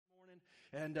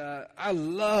And I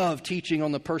love teaching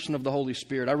on the person of the Holy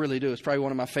Spirit. I really do. It's probably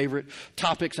one of my favorite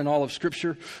topics in all of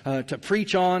Scripture to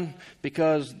preach on,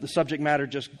 because the subject matter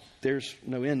there's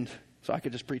no end. So I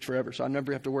could just preach forever. So I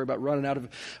never have to worry about running out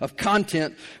of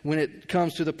content when it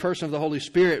comes to the person of the Holy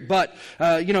Spirit. But,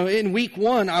 in week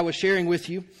 1, I was sharing with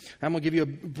you. I'm going to give you a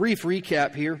brief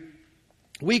recap here.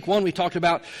 Week 1, we talked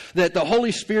about that the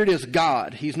Holy Spirit is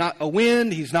God. He's not a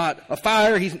wind. He's not a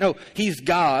fire. He's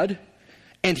God.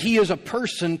 And He is a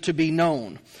person to be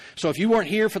known. So if you weren't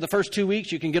here for the first 2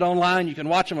 weeks, you can get online. You can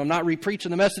watch them. I'm not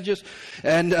re-preaching the messages.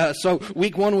 And so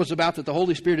week 1 was about that the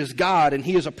Holy Spirit is God and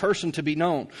He is a person to be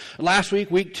known. Last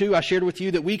week, week 2, I shared with you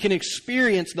that we can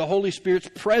experience the Holy Spirit's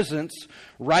presence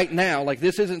right now. Like,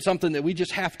 this isn't something that we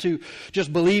just have to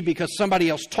just believe because somebody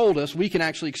else told us. We can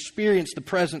actually experience the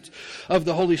presence of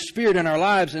the Holy Spirit in our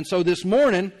lives. And so this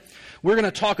morning, we're going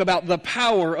to talk about the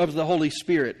power of the Holy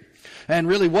Spirit and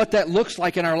really what that looks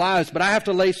like in our lives. But I have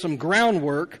to lay some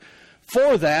groundwork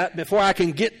for that before I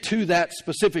can get to that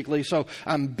specifically. So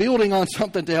I'm building on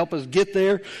something to help us get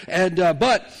there. And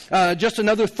but just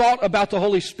another thought about the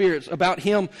Holy Spirit, about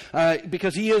Him,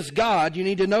 because He is God. You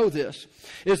need to know this,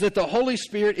 is that the Holy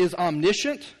Spirit is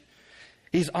omniscient,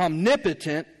 He's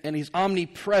omnipotent, and He's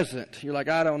omnipresent. You're like,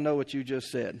 I don't know what you just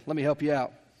said. Let me help you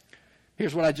out.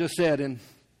 Here's what I just said in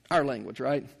our language,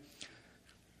 right?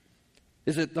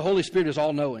 Is that the Holy Spirit is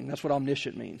all-knowing. That's what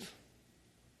omniscient means.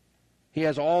 He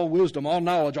has all wisdom, all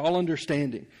knowledge, all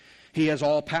understanding. He has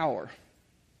all power.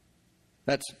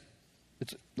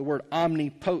 It's the word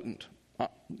omnipotent.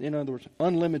 In other words,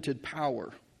 unlimited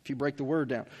power, if you break the word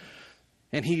down.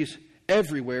 And He's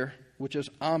everywhere, which is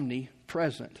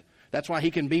omnipresent. That's why He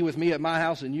can be with me at my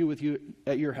house and you with you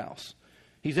at your house.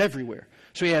 He's everywhere.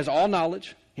 So He has all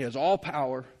knowledge, He has all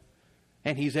power,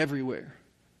 and He's everywhere.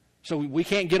 So we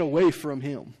can't get away from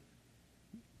Him.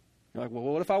 You're like, well,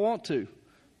 what if I want to?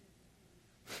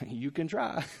 You can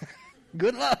try.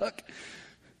 Good luck.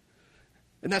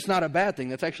 And that's not a bad thing.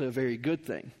 That's actually a very good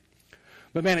thing.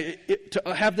 But man,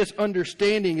 to have this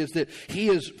understanding is that He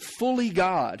is fully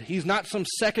God. He's not some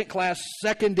second-class,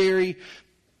 secondary,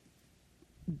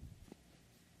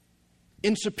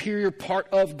 inferior part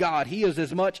of God. He is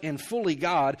as much and fully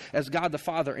God as God the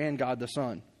Father and God the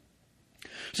Son.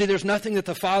 See, there's nothing that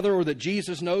the Father or that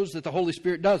Jesus knows that the Holy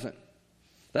Spirit doesn't.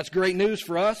 That's great news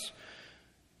for us,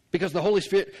 because the Holy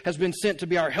Spirit has been sent to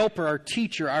be our helper, our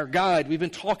teacher, our guide. We've been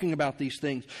talking about these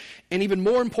things. And even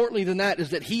more importantly than that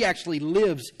is that He actually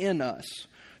lives in us.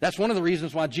 That's one of the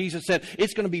reasons why Jesus said,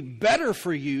 it's going to be better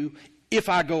for you if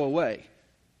I go away.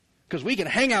 Because we can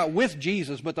hang out with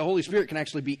Jesus, but the Holy Spirit can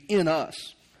actually be in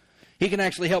us. He can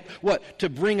actually help to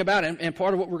bring about, and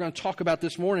part of what we're going to talk about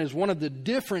this morning is one of the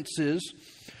differences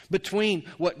between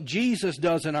what Jesus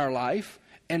does in our life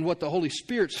and what the Holy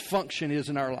Spirit's function is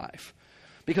in our life.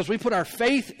 Because we put our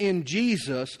faith in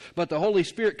Jesus, but the Holy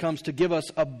Spirit comes to give us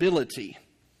ability.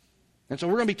 And so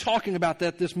we're going to be talking about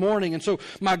that this morning. And so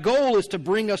my goal is to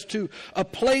bring us to a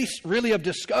place really of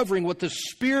discovering what the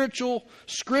spiritual,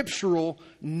 scriptural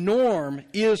norm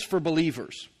is for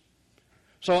believers.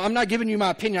 So I'm not giving you my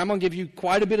opinion. I'm going to give you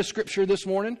quite a bit of scripture this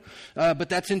morning, but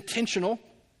that's intentional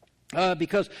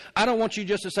because I don't want you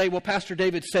just to say, well, Pastor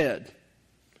David said.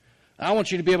 I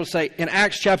want you to be able to say, in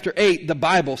Acts chapter 8, the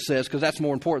Bible says, because that's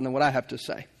more important than what I have to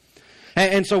say.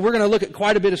 And so we're going to look at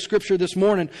quite a bit of scripture this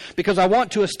morning because I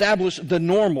want to establish the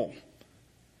normal.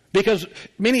 Because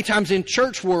many times in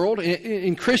church world,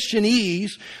 in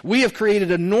Christianese, we have created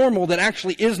a normal that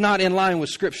actually is not in line with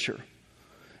Scripture.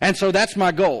 And so that's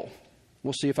my goal.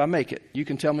 We'll see if I make it. You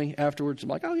can tell me afterwards. I'm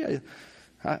like, oh yeah,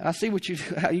 I see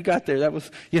how you got there. That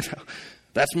was,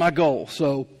 that's my goal.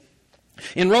 So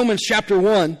in Romans chapter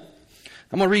 1,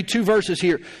 I'm going to read 2 verses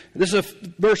here.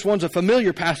 Verse 1's a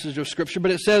familiar passage of Scripture, but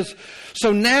it says,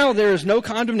 so now there is no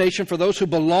condemnation for those who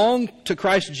belong to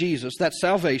Christ Jesus, that's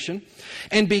salvation,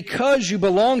 and because you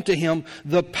belong to Him,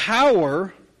 the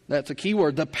power, that's a key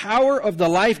word, the power of the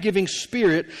life-giving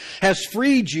Spirit has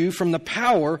freed you from the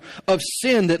power of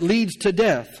sin that leads to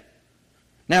death.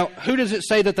 Now, who does it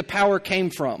say that the power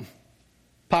came from?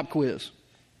 Pop quiz.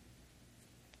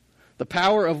 The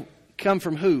power of come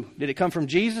from who? Did it come from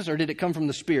Jesus or did it come from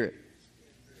the Spirit?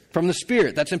 From the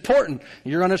Spirit. That's important.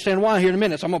 You're going to understand why here in a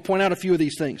minute. So I'm going to point out a few of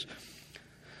these things.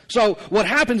 So what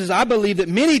happens is I believe that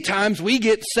many times we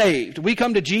get saved. We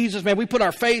come to Jesus, man, we put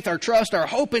our faith, our trust, our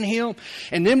hope in Him,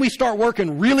 and then we start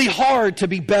working really hard to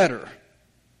be better.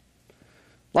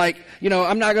 Like,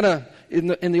 I'm not going to,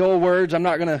 in the old words, I'm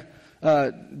not going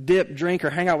to dip, drink,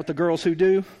 or hang out with the girls who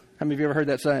do. How many of you ever heard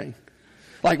that saying?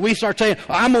 Like we start saying,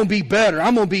 I'm going to be better.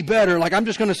 I'm going to be better. Like I'm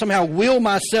just going to somehow will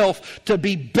myself to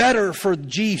be better for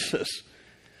Jesus.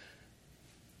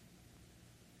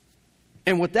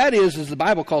 And what that is the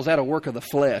Bible calls that a work of the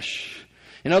flesh.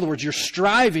 In other words, you're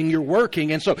striving, you're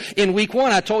working. And so in week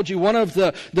 1, I told you one of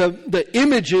the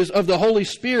images of the Holy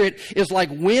Spirit is like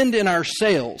wind in our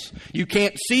sails. You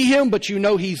can't see Him, but you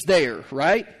know He's there,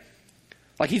 right?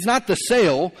 Like He's not the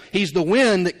sail, He's the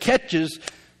wind that catches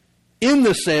in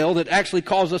the sail that actually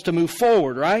causes us to move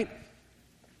forward, right?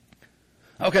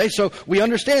 Okay, so we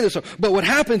understand this. But what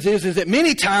happens is that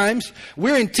many times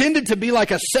we're intended to be like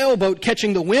a sailboat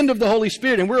catching the wind of the Holy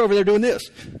Spirit, and we're over there doing this.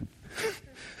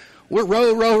 We're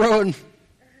rowing.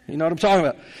 You know what I'm talking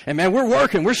about? And man, we're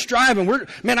working, we're striving. I'm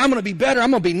going to be better.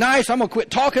 I'm going to be nice. I'm going to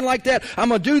quit talking like that. I'm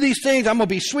going to do these things. I'm going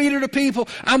to be sweeter to people.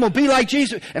 I'm going to be like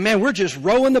Jesus. And man, we're just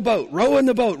rowing the boat.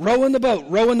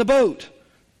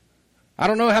 I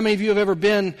don't know how many of you have ever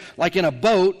been like in a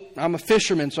boat. I'm a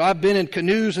fisherman, so I've been in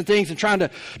canoes and things and trying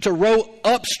to row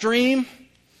upstream.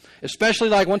 Especially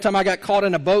like one time I got caught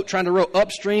in a boat trying to row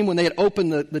upstream when they had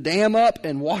opened the dam up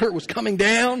and water was coming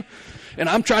down. And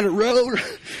I'm trying to row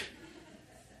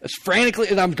as frantically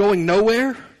as I'm going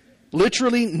nowhere.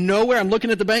 Literally nowhere. I'm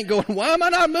looking at the bank going, why am I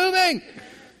not moving?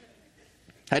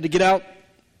 Had to get out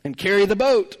and carry the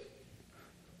boat.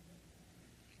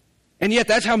 And yet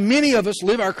that's how many of us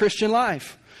live our Christian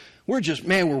life. We're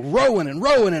rowing. And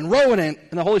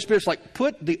the Holy Spirit's like,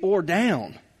 put the oar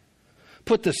down.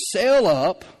 Put the sail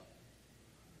up.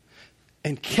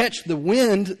 And catch the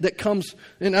wind that comes,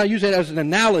 and I use that as an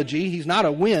analogy. He's not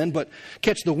a wind, but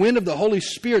catch the wind of the Holy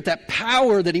Spirit, that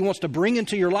power that He wants to bring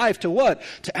into your life to what?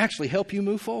 To actually help you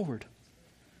move forward.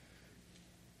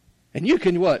 And you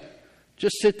can what?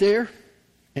 Just sit there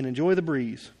and enjoy the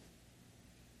breeze.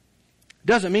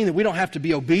 Doesn't mean that we don't have to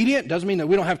be obedient. Doesn't mean that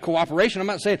we don't have cooperation. I'm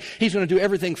not saying He's going to do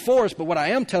everything for us, but what I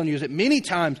am telling you is that many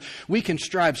times we can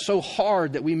strive so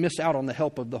hard that we miss out on the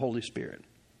help of the Holy Spirit.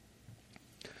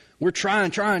 We're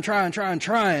trying.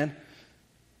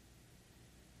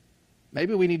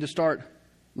 Maybe we need to start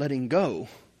letting go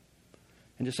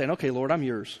and just saying, okay, Lord, I'm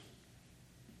yours.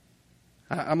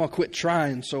 I'm going to quit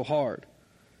trying so hard.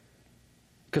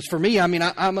 Because for me, I mean,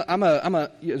 I'm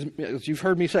a, as you've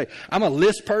heard me say, I'm a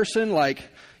list person. Like,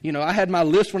 you know, I had my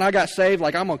list when I got saved.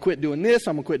 Like, I'm going to quit doing this.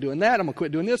 I'm going to quit doing that. I'm going to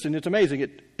quit doing this. And it's amazing.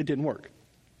 It didn't work.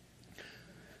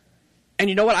 And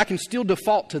you know what? I can still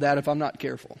default to that if I'm not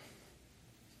careful.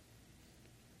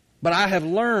 But I have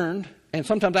learned, and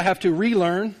sometimes I have to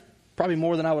relearn, probably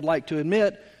more than I would like to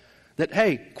admit, that,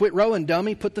 hey, quit rowing,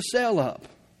 dummy, put the sail up.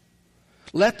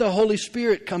 Let the Holy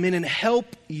Spirit come in and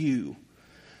help you.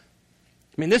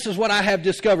 I mean, this is what I have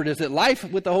discovered, is that life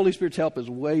with the Holy Spirit's help is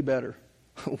way better.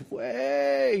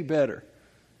 Way better.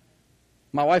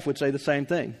 My wife would say the same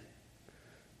thing.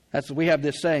 We have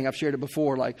this saying, I've shared it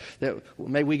before, like that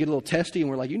maybe we get a little testy and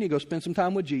we're like, you need to go spend some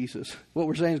time with Jesus. What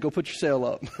we're saying is go put your sail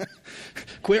up.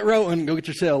 Quit rowing, go get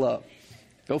your sail up.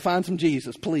 Go find some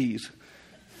Jesus, please.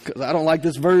 Because I don't like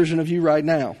this version of you right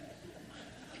now.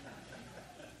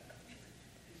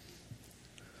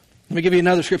 Let me give you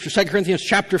another scripture. 2 Corinthians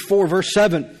chapter 4, verse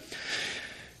 7.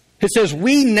 It says,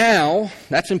 we now,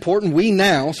 that's important, we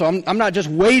now. So I'm not just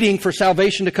waiting for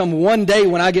salvation to come one day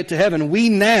when I get to heaven. We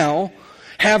now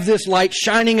have this light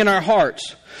shining in our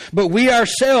hearts. But we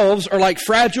ourselves are like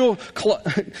fragile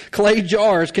clay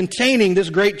jars containing this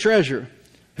great treasure.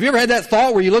 Have you ever had that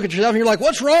thought where you look at yourself and you're like,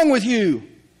 what's wrong with you?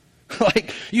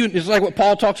 It's like what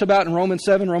Paul talks about in Romans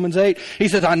 7, Romans 8. He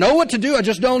says, I know what to do, I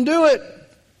just don't do it.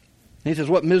 And he says,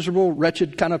 what miserable,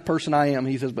 wretched kind of person I am.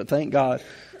 He says, but thank God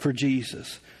for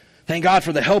Jesus. Thank God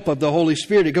for the help of the Holy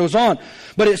Spirit. It goes on.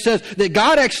 But it says that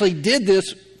God actually did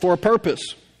this for a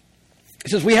purpose. He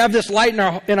says, we have this light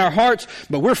in our hearts,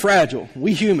 but we're fragile.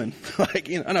 We human.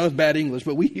 I know it's bad English,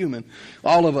 but we human.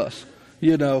 All of us,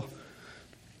 you know.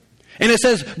 And it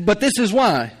says, but this is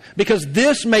why. Because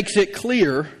this makes it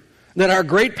clear that our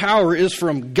great power is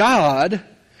from God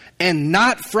and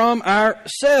not from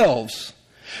ourselves.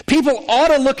 People ought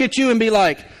to look at you and be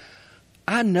like,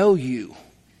 I know you.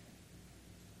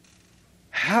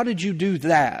 How did you do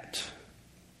that?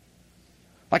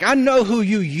 Like, I know who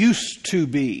you used to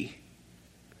be.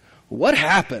 What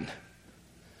happened?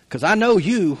 Because I know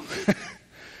you,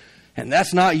 and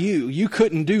that's not you. You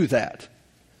couldn't do that.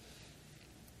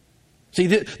 See,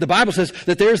 the Bible says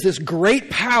that there's this great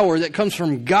power that comes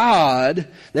from God,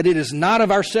 that it is not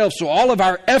of ourselves. So all of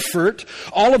our effort,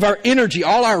 all of our energy,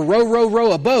 all our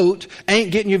row a boat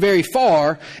ain't getting you very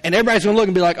far, and everybody's going to look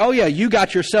and be like, oh yeah, you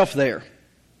got yourself there.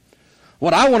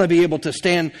 What I want to be able to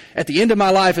stand at the end of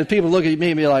my life and people look at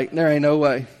me and be like, there ain't no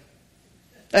way.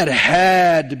 That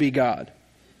had to be God.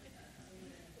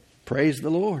 Praise the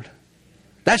Lord.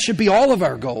 That should be all of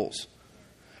our goals.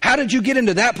 How did you get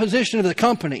into that position of the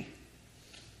company?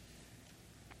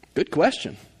 Good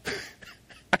question.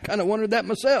 kind of wondered that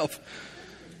myself.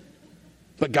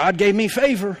 But God gave me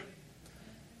favor.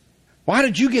 Why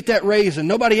did you get that raise and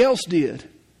nobody else did?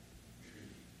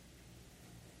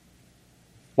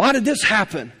 Why did this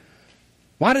happen?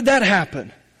 Why did that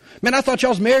happen? Man, I thought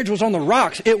y'all's marriage was on the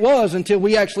rocks. It was, until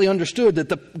we actually understood that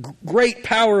the great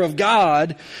power of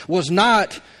God was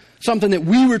not something that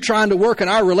we were trying to work in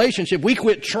our relationship. We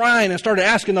quit trying and started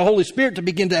asking the Holy Spirit to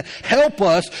begin to help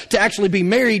us to actually be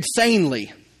married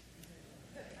sanely.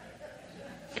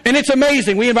 And it's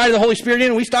amazing. We invited the Holy Spirit in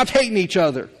and we stopped hating each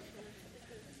other.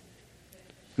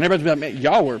 And everybody's like, man,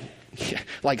 y'all were,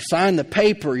 like, sign the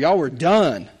paper. Y'all were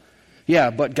done. Yeah,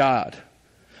 but God.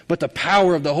 But the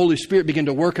power of the Holy Spirit began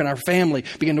to work in our family,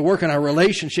 began to work in our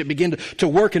relationship, began to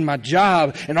work in my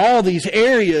job, and all these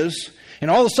areas.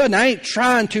 And all of a sudden, I ain't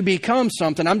trying to become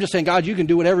something. I'm just saying, God, you can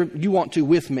do whatever you want to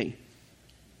with me.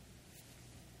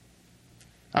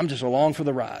 I'm just along for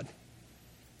the ride.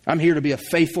 I'm here to be a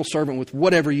faithful servant with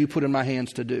whatever you put in my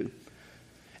hands to do.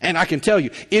 And I can tell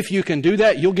you, if you can do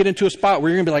that, you'll get into a spot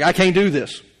where you're going to be like, I can't do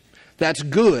this. That's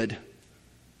good.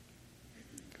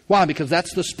 Why? Because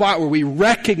that's the spot where we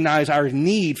recognize our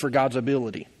need for God's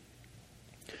ability.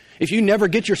 If you never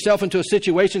get yourself into a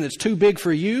situation that's too big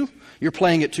for you, you're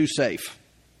playing it too safe.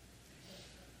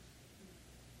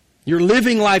 You're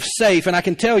living life safe, and I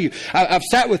can tell you, I've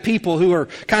sat with people who are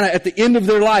kind of at the end of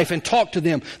their life and talked to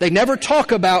them. They never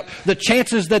talk about the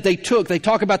chances that they took. They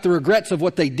talk about the regrets of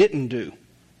what they didn't do.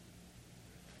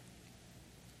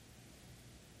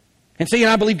 And see,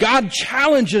 and I believe God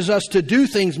challenges us to do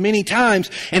things many times,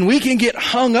 and we can get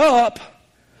hung up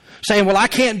saying, well, I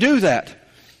can't do that.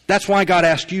 That's why God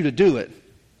asked you to do it.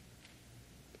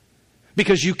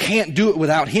 Because you can't do it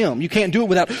without Him. You can't do it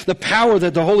without the power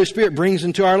that the Holy Spirit brings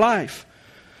into our life.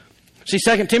 See,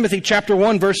 2 Timothy chapter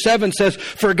 1, verse 7 says,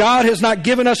 for God has not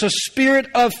given us a spirit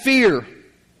of fear.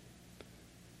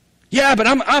 Yeah, but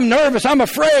I'm nervous. I'm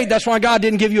afraid. That's why God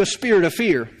didn't give you a spirit of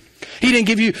fear. He didn't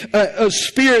give you a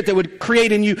spirit that would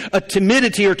create in you a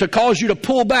timidity or to cause you to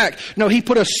pull back. No, He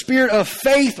put a spirit of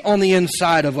faith on the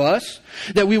inside of us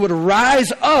that we would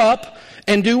rise up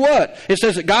and do what? It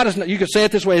says that God is, you could say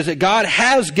it this way, is that God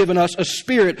has given us a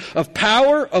spirit of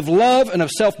power, of love, and of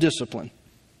self-discipline.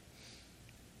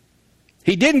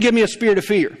 He didn't give me a spirit of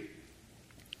fear.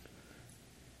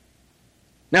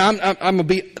 Now,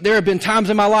 there have been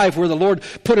times in my life where the Lord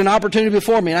put an opportunity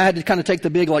before me and I had to kind of take the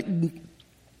big, like,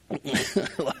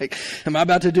 am I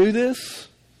about to do this?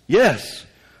 Yes.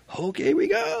 Okay, here we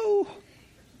go.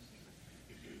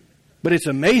 But it's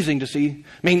amazing to see.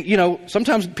 I mean,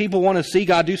 sometimes people want to see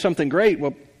God do something great.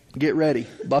 Well, get ready.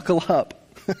 Buckle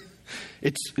up.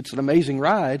 It's an amazing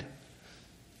ride.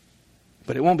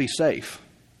 But it won't be safe.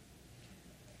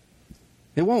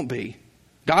 It won't be.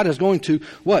 God is going to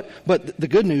what? But the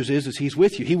good news is He's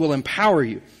with you. He will empower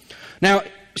you. Now,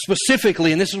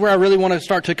 specifically, and this is where I really want to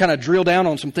start to kind of drill down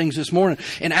on some things this morning.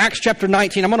 In Acts chapter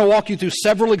 19, I'm going to walk you through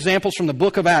several examples from the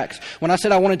book of Acts. When I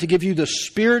said I wanted to give you the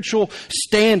spiritual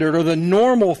standard or the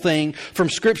normal thing from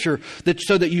Scripture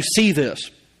so that you see this.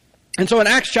 And so in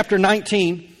Acts chapter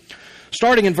 19,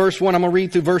 starting in verse 1, I'm going to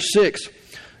read through verse 6.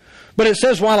 But it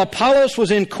says, while Apollos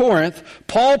was in Corinth,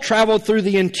 Paul traveled through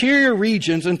the interior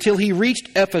regions until he reached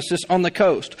Ephesus on the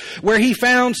coast, where he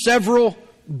found several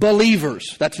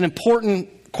believers. That's an important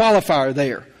qualifier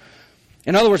there.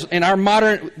 In other words, in our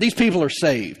modern, these people are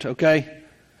saved, okay?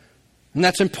 And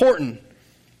that's important.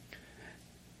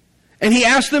 And he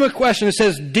asked them a question. It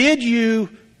says, did you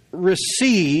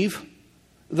receive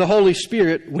the Holy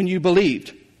Spirit when you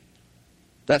believed?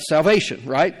 That's salvation,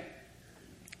 right?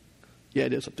 Yeah,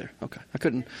 it is up there.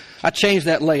 Okay. I changed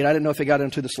that late. I didn't know if it got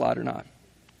into the slide or not.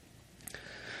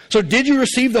 So did you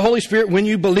receive the Holy Spirit when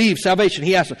you believed? Salvation,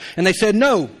 he asked them. And they said,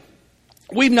 no.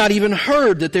 We've not even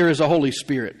heard that there is a Holy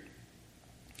Spirit.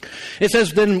 It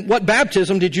says, then what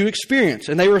baptism did you experience?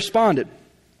 And they responded.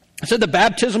 It said the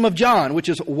baptism of John, which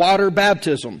is water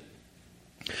baptism.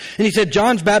 And he said,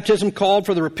 John's baptism called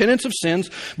for the repentance of sins,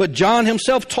 but John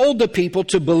himself told the people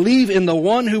to believe in the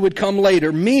one who would come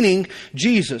later, meaning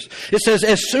Jesus. It says,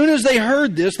 as soon as they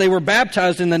heard this, they were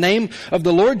baptized in the name of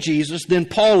the Lord Jesus. Then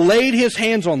Paul laid his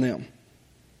hands on them.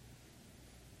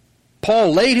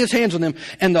 Paul laid his hands on them,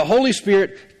 and the Holy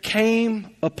Spirit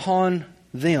came upon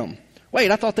them. Wait,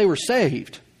 I thought they were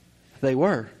saved. They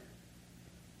were.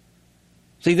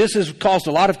 See, this has caused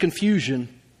a lot of confusion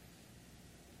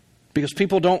because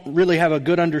people don't really have a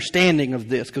good understanding of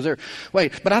this. Because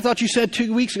but I thought you said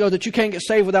 2 weeks ago that you can't get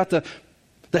saved without the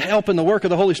help and the work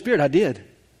of the Holy Spirit. I did.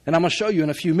 And I'm going to show you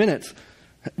in a few minutes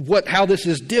how this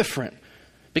is different.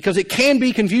 Because it can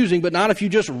be confusing, but not if you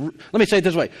just, let me say it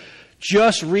this way.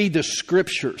 Just read the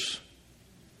Scriptures.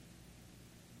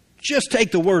 just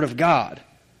take the Word of God.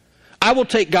 I will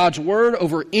take God's Word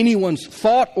over anyone's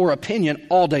thought or opinion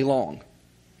all day long.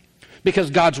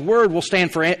 Because God's Word will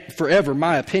stand forever.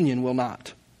 My opinion will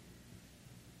not.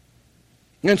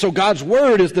 And so God's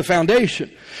Word is the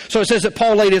foundation. So it says that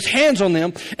Paul laid his hands on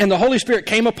them and the Holy Spirit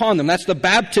came upon them. That's the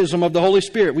baptism of the Holy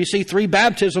Spirit. We see 3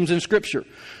 baptisms in Scripture.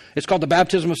 It's called the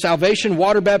baptism of salvation,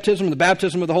 water baptism, and the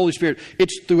baptism of the Holy Spirit.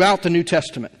 It's throughout the New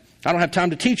Testament. I don't have time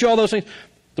to teach you all those things.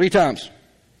 3 times.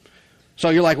 So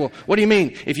you're like, well, what do you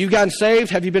mean? If you've gotten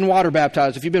saved, have you been water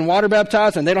baptized? If you've been water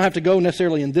baptized, and they don't have to go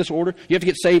necessarily in this order, you have to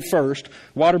get saved first.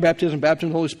 Water baptism, baptism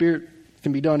of the Holy Spirit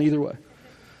can be done either way.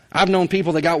 I've known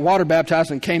people that got water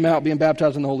baptized and came out being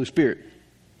baptized in the Holy Spirit.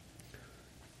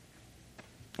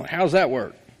 Well, how does that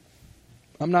work?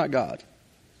 I'm not God.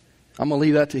 I'm going to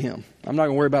leave that to Him. I'm not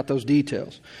going to worry about those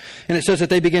details. And it says that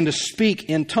they begin to speak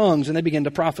in tongues and they begin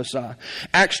to prophesy.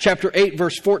 Acts chapter 8,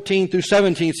 verse 14 through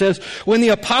 17 says, when the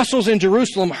apostles in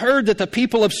Jerusalem heard that the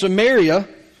people of Samaria,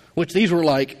 which these were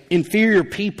like inferior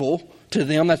people to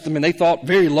them, they thought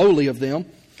very lowly of them.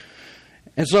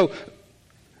 And so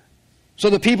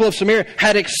the people of Samaria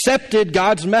had accepted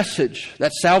God's message,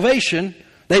 that salvation.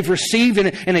 They've received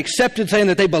and accepted, saying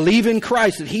that they believe in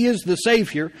Christ, that He is the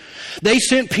Savior. They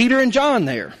sent Peter and John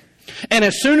there. And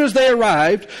as soon as they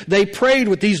arrived, they prayed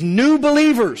with these new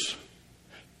believers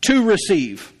to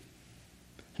receive.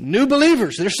 New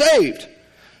believers, they're saved,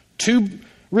 to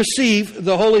receive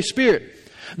the Holy Spirit.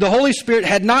 The Holy Spirit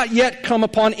had not yet come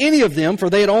upon any of them, for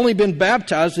they had only been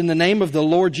baptized in the name of the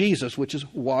Lord Jesus, which is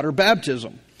water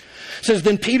baptism. It says,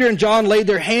 then Peter and John laid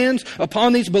their hands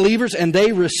upon these believers and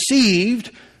they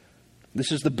received,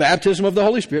 this is the baptism of the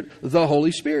Holy Spirit, the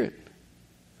Holy Spirit.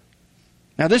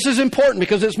 Now this is important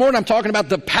because this morning I'm talking about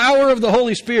the power of the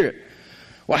Holy Spirit.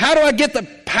 Well, how do I get the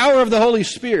power of the Holy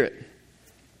Spirit?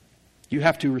 You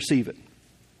have to receive it.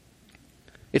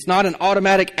 It's not an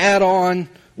automatic add-on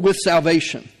with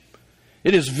salvation.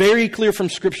 It is very clear from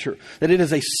Scripture that it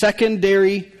is a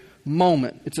secondary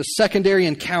moment. It's a secondary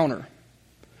encounter.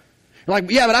 You're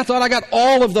like, yeah, but I thought I got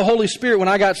all of the Holy Spirit when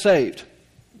I got saved.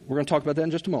 We're going to talk about that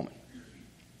in just a moment.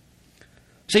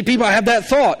 See, people have that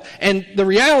thought. And the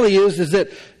reality is that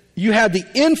you had the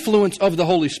influence of the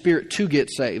Holy Spirit to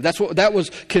get saved. That was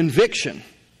conviction.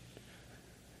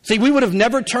 See, we would have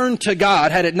never turned to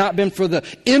God had it not been for the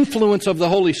influence of the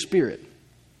Holy Spirit.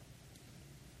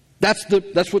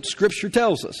 That's what Scripture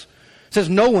tells us. It says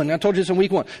no one, I told you this in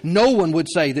week 1, no one would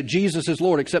say that Jesus is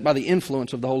Lord except by the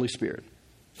influence of the Holy Spirit.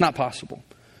 It's not possible.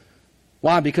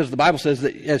 Why? Because the Bible says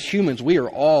that as humans, we are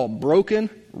all broken,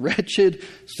 wretched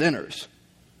sinners.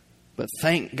 But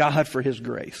thank God for His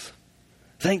grace.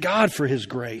 Thank God for His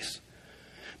grace.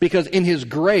 Because in His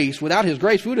grace, without His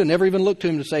grace, we would have never even looked to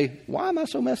Him to say, why am I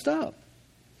so messed up?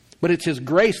 But it's His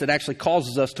grace that actually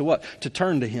causes us to what? To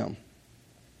turn to Him.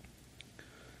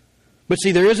 But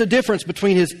see, there is a difference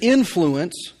between His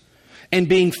influence and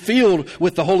being filled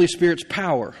with the Holy Spirit's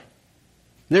power.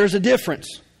 There's a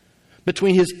difference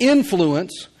between His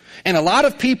influence, and a lot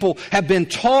of people have been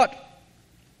taught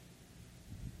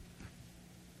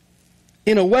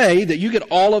in a way that you get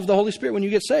all of the Holy Spirit when you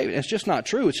get saved. It's just not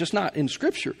true. It's just not in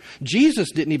Scripture.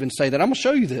 Jesus didn't even say that. I'm going to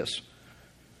show you this.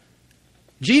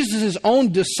 Jesus'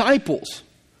 own disciples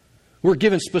were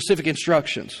given specific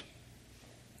instructions.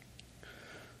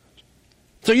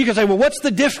 So you can say, well, what's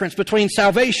the difference between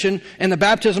salvation and the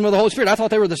baptism of the Holy Spirit? I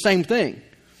thought they were the same thing.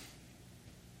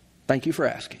 Thank you for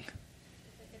asking.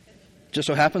 Just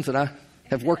so happens that I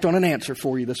have worked on an answer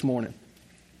for you this morning.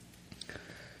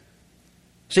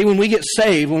 See, when we get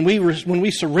saved, when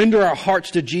we surrender our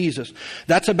hearts to Jesus,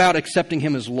 that's about accepting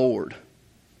Him as Lord.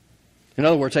 In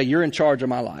other words, hey, you're in charge of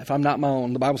my life. I'm not my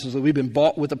own. The Bible says that we've been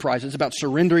bought with a price. It's about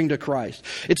surrendering to Christ.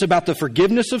 It's about the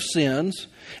forgiveness of sins,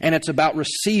 and it's about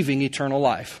receiving eternal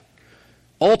life.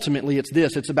 Ultimately, it's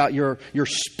this. It's about your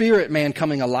spirit man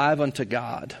coming alive unto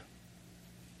God.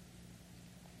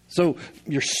 So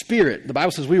your spirit, the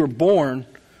Bible says we were born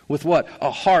with what?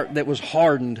 A heart that was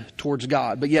hardened towards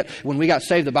God. But yet, when we got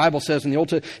saved, the Bible says in the Old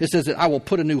Testament, it says that I will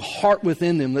put a new heart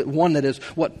within them, that one that is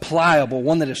what? Pliable,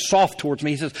 one that is soft towards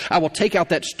me. He says, I will take out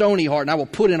that stony heart and I will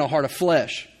put in a heart of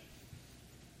flesh.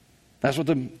 That's what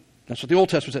the Old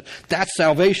Testament said. That's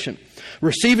salvation.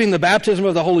 Receiving the baptism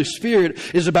of the Holy Spirit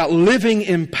is about living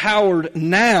empowered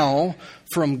now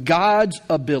from God's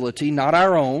ability, not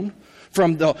our own.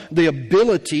 From the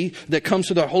ability that comes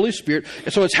to the Holy Spirit.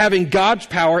 So it's having God's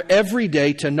power every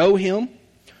day to know Him,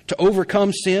 to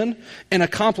overcome sin, and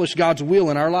accomplish God's will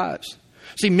in our lives.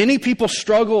 See, many people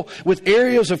struggle with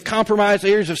areas of compromise,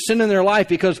 areas of sin in their life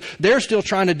because they're still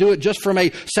trying to do it just from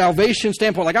a salvation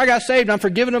standpoint. Like, I got saved, I'm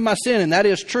forgiven of my sin, and that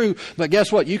is true. But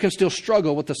guess what? You can still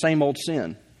struggle with the same old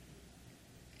sin.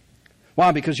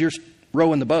 Why? Because you're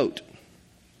rowing the boat.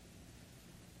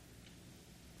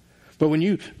 But when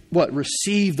you,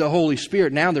 receive the Holy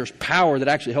Spirit, now there's power that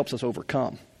actually helps us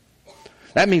overcome.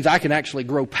 That means I can actually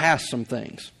grow past some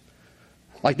things.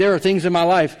 Like, there are things in my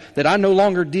life that I no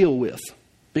longer deal with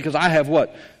because I have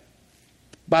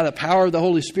by the power of the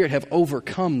Holy Spirit, have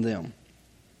overcome them.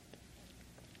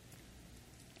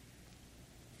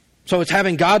 So it's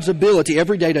having God's ability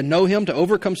every day to know Him, to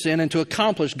overcome sin, and to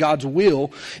accomplish God's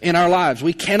will in our lives.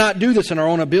 We cannot do this in our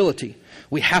own ability.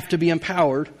 We have to be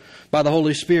empowered by the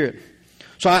Holy Spirit.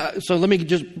 So let me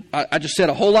I just said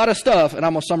a whole lot of stuff, and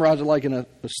I'm going to summarize it like in a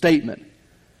statement.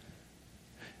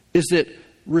 Is that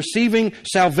receiving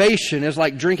salvation is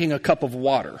like drinking a cup of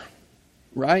water,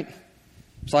 right?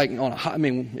 It's like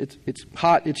it's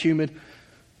hot, it's humid.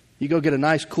 You go get a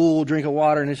nice cool drink of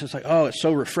water and it's just like, oh, it's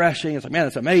so refreshing. It's like, man,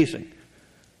 it's amazing.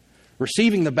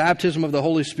 Receiving the baptism of the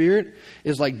Holy Spirit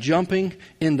is like jumping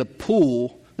in the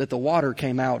pool that the water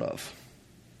came out of.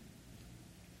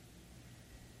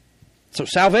 So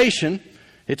salvation,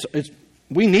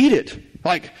 we need it.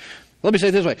 Like, let me say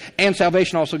it this way. And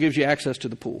salvation also gives you access to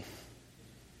the pool.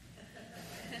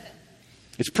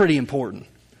 It's pretty important.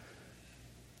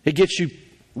 It gets you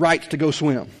rights to go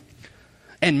swim.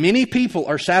 And many people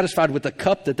are satisfied with the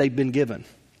cup that they've been given.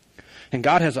 And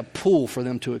God has a pool for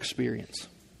them to experience.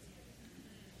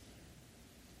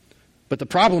 But the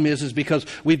problem is because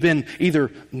we've been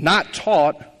either not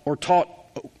taught or taught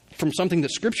from something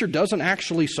that Scripture doesn't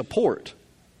actually support.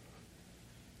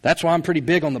 That's why I'm pretty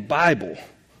big on the Bible.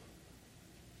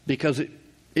 Because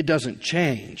it doesn't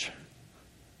change.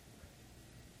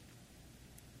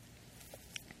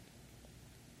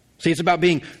 See, it's about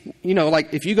being,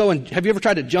 like if you go and, have you ever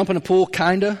tried to jump in a pool,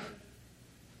 kinda?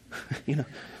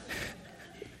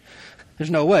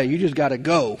 There's no way. You just got to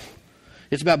go.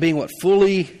 It's about being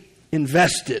fully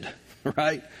invested,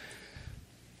 right?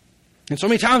 And so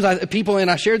many times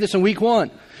I shared this in week 1.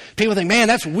 People think, man,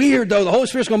 that's weird though. The Holy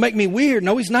Spirit's going to make me weird.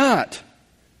 No, He's not.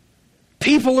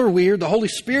 People are weird. The Holy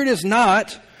Spirit is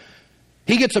not.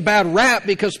 He gets a bad rap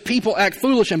because people act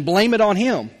foolish and blame it on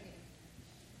Him.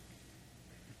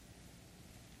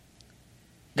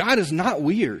 God is not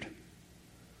weird.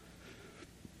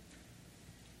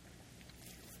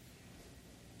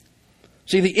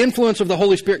 See, the influence of the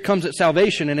Holy Spirit comes at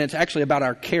salvation, and it's actually about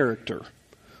our character.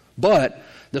 But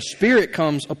the Spirit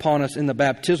comes upon us in the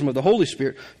baptism of the Holy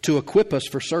Spirit to equip us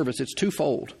for service. It's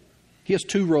twofold. He has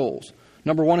 2 roles.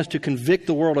 Number 1 is to convict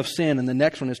the world of sin, and the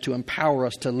next one is to empower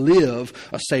us to live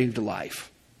a saved life.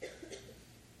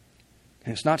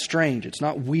 And it's not strange. It's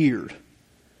not weird.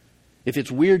 If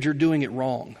it's weird, you're doing it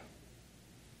wrong.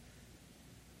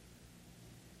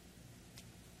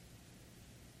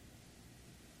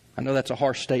 I know that's a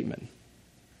harsh statement. And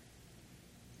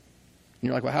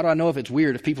you're like, well, how do I know if it's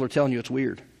weird if people are telling you it's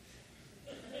weird?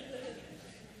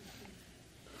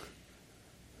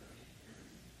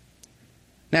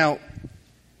 Now,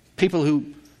 people who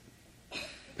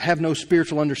have no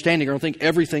spiritual understanding or don't think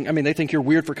everything, they think you're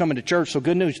weird for coming to church, so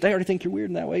good news, they already think you're weird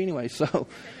in that way anyway, so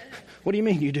what do you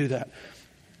mean you do that?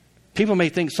 People may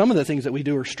think some of the things that we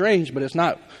do are strange, but it's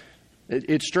not.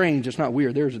 It's strange. It's not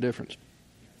weird. There's a difference.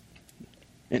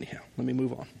 Anyhow, let me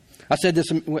move on. I said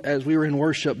this as we were in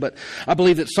worship, but I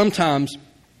believe that sometimes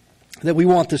that we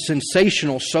want the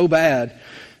sensational so bad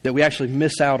that we actually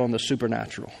miss out on the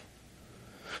supernatural.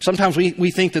 Sometimes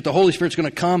we think that the Holy Spirit's going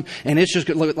to come and it's just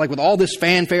going to look like with all this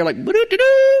fanfare, like,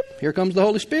 here comes the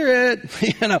Holy Spirit,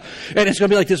 and it's going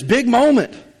to be like this big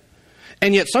moment.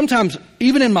 And yet sometimes,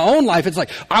 even in my own life, it's like,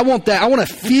 I want that. I want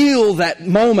to feel that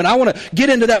moment. I want to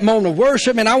get into that moment of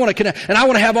worship, and I want to connect, and I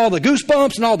want to have all the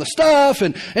goosebumps and all the stuff.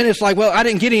 And it's like, well, I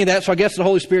didn't get any of that, so I guess the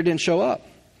Holy Spirit didn't show up.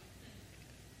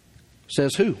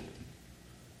 Says who?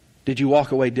 Did you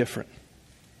walk away different?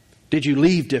 Did you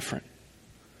leave different?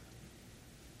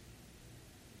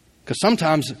 Because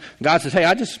sometimes God says, hey,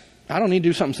 I don't need to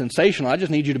do something sensational. I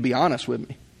just need you to be honest with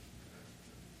me.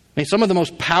 Some of the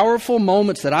most powerful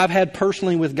moments that I've had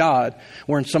personally with God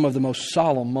were in some of the most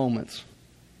solemn moments.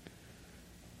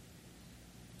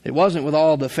 It wasn't with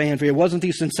all the fanfare. It wasn't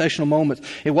these sensational moments.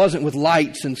 It wasn't with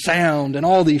lights and sound and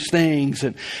all these things.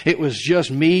 And it was just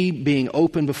me being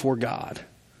open before God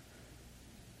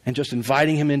and just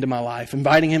inviting Him into my life,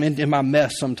 inviting Him into my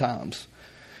mess sometimes,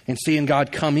 and seeing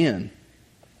God come in.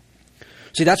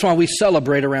 See, that's why we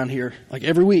celebrate around here, like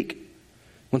every week.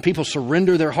 When people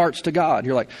surrender their hearts to God,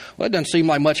 you're like, well, it doesn't seem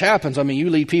like much happens. You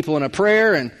lead people in a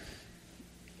prayer and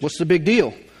What's the big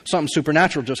deal? Something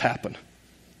supernatural just happened.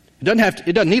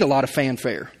 It doesn't need a lot of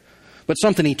fanfare. But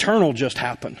something eternal just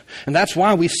happened. And that's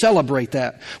why we celebrate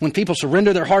that. When people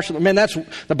surrender their hearts, man,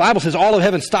 the Bible says all of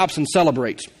heaven stops and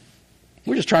celebrates.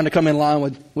 We're just trying to come in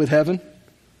line with heaven.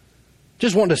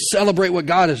 Just wanting to celebrate what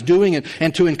God is doing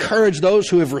and to encourage those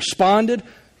who have responded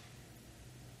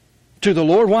to the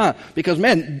Lord. Why? Because,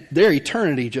 man, their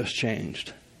eternity just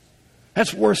changed.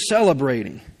 That's worth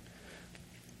celebrating.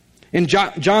 In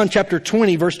John chapter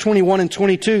 20, verse 21 and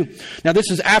 22. Now this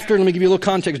is after, let me give you a little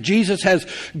context. Jesus has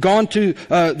gone to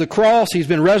the cross. He's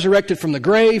been resurrected from the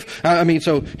grave.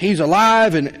 So he's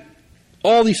alive and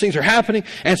all these things are happening.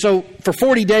 And so for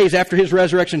 40 days after his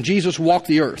resurrection, Jesus walked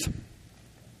the earth.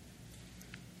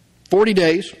 40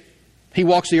 days. He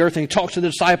walks the earth and he talks to the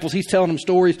disciples. He's telling them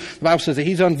stories. The Bible says that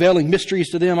he's unveiling mysteries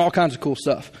to them. All kinds of cool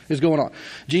stuff is going on.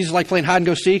 Jesus is like playing hide and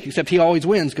go seek, except he always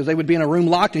wins because they would be in a room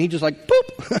locked and he just like,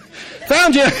 poop,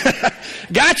 found you,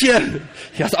 got you.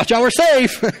 I thought y'all were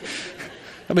safe.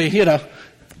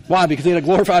 Why? Because he had a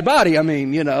glorified body.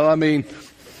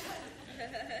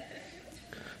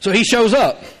 So he shows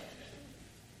up.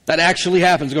 That actually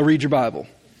happens. Go read your Bible.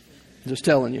 I'm just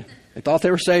telling you. They thought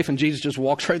they were safe, and Jesus just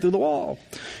walks right through the wall.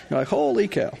 You're like, holy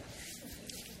cow.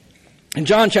 In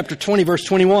John chapter 20, verse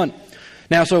 21.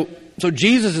 Now, so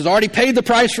Jesus has already paid the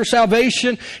price for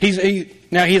salvation.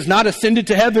 Now, he has not ascended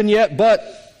to heaven yet,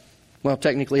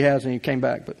 technically he has, and he came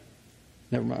back, but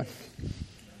never mind.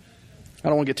 I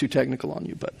don't want to get too technical on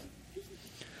you, but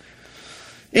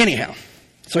anyhow.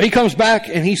 So he comes back,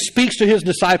 and he speaks to his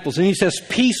disciples, and he says,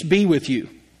 peace be with you.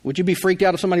 Would you be freaked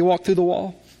out if somebody walked through the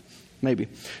wall? Maybe.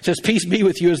 It says, peace be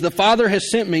with you. As the Father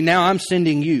has sent me, now I'm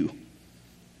sending you.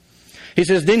 He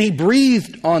says, then he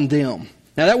breathed on them.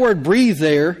 Now that word breathe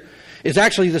there is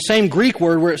actually the same Greek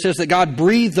word where it says that God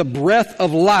breathed the breath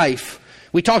of life.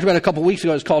 We talked about it a couple weeks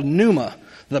ago. It's called pneuma,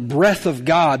 the breath of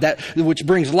God, that which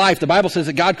brings life. The Bible says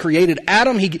that God created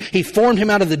Adam. He formed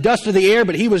him out of the dust of the air,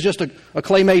 but he was just a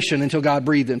claymation until God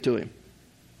breathed into him.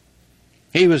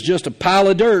 He was just a pile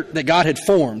of dirt that God had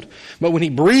formed. But when he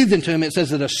breathed into him, it says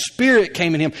that a spirit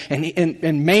came in him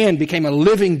and man became a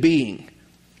living being.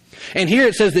 And here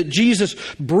it says that Jesus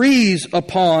breathes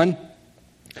upon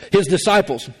his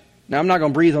disciples. Now, I'm not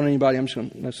going to breathe on anybody. I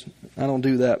don't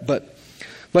do that. But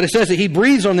it says that he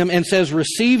breathes on them and says,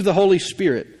 receive the Holy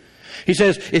Spirit. He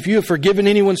says, if you have forgiven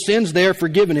anyone's sins, they are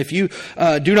forgiven. If you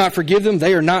do not forgive them,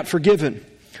 they are not forgiven.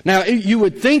 Now, you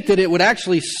would think that it would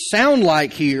actually sound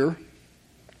like here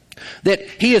that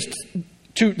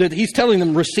he's telling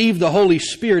them receive the Holy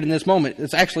Spirit in this moment.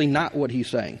 It's actually not what he's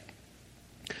saying.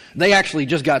 They actually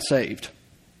just got saved.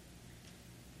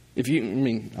 I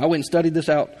went and studied this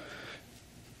out.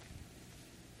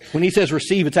 When he says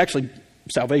receive, it's actually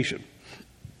salvation.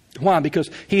 Why?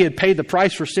 Because he had paid the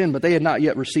price for sin, but they had not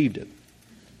yet received it.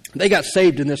 They got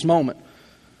saved in this moment.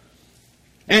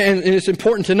 And it's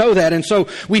important to know that. And so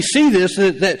we see this,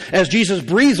 that as Jesus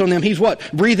breathes on them, he's what?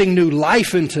 Breathing new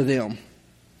life into them.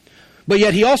 But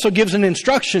yet he also gives an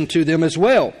instruction to them as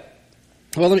well.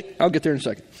 Well, I'll get there in a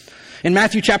second. In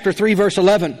Matthew chapter 3, verse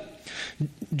 11,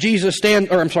 this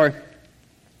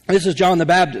is John the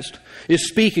Baptist, is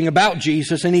speaking about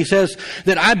Jesus, and he says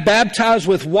that I baptize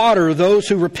with water those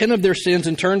who repent of their sins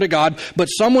and turn to God, but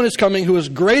someone is coming who is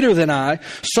greater than I,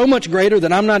 so much greater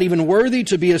that I'm not even worthy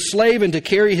to be a slave and to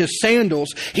carry his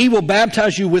sandals. He will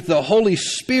baptize you with the Holy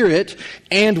Spirit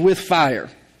and with fire.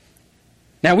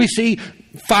 Now we see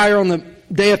fire on the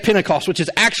day of Pentecost, which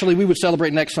is actually we would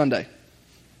celebrate next Sunday.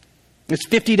 It's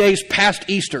 50 days past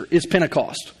Easter is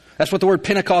Pentecost. That's what the word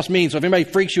Pentecost means. So if anybody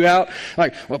freaks you out,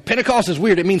 like, well, Pentecost is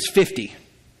weird. It means 50.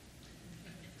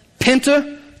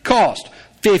 Pentecost,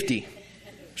 50.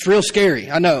 It's real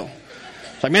scary. I know.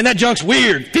 It's like, man, that junk's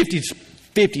weird.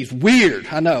 50's weird.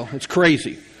 I know. It's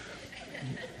crazy.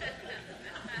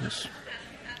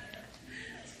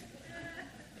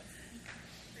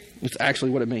 It's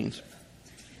actually what it means.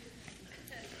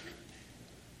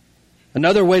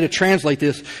 Another way to translate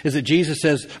this is that Jesus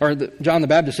says, John the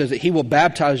Baptist says that he will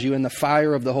baptize you in the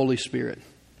fire of the Holy Spirit.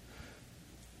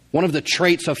 One of the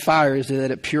traits of fire is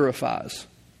that it purifies.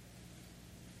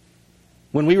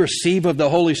 When we receive of the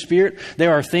Holy Spirit,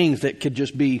 there are things that could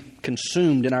just be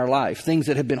consumed in our life, things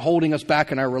that have been holding us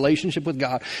back in our relationship with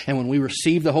God. And when we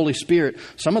receive the Holy Spirit,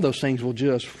 some of those things will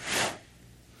just...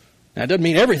 Now, it doesn't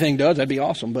mean everything does. That'd be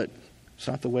awesome, but it's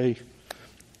not the way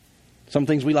some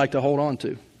things we like to hold on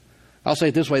to. I'll say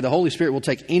it this way, the Holy Spirit will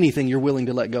take anything you're willing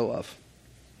to let go of.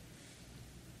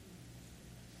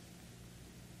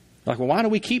 Like, well, why do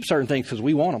we keep certain things? Because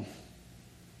we want them.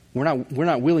 We're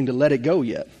not willing to let it go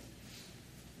yet.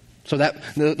 So that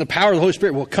the power of the Holy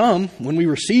Spirit will come when we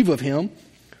receive of Him.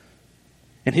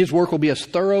 And His work will be as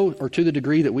thorough or to the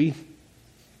degree that we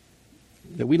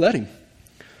let Him.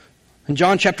 In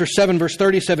John chapter 7, verse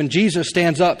 37, Jesus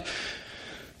stands up.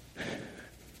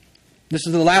 This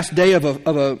is the last day of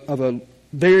a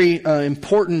very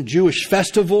important Jewish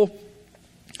festival.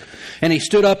 And He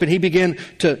stood up and He began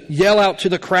to yell out to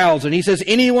the crowds. And He says,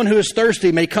 anyone who is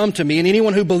thirsty may come to me, and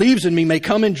anyone who believes in me may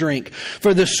come and drink.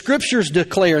 For the Scriptures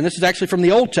declare, and this is actually from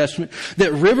the Old Testament,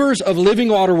 that rivers of living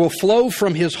water will flow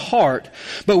from His heart.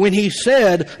 But when He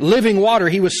said living water,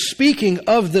 He was speaking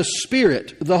of the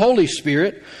Spirit, the Holy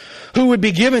Spirit, who would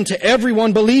be given to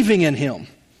everyone believing in Him.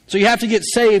 So you have to get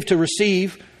saved to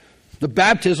receive the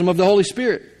baptism of the Holy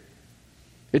Spirit.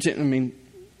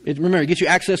 Remember, it gets you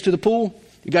access to the pool.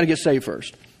 You've got to get saved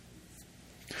first.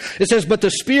 It says, but the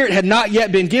Spirit had not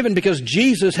yet been given because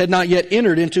Jesus had not yet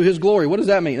entered into His glory. What does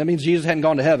that mean? That means Jesus hadn't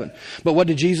gone to heaven. But what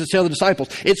did Jesus tell the disciples?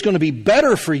 It's going to be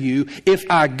better for you if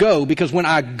I go, because when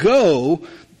I go,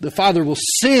 the Father will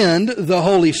send the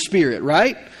Holy Spirit,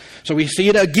 right? So we see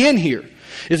it again here,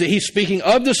 is that He's speaking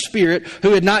of the Spirit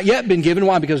who had not yet been given.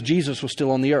 Why? Because Jesus was still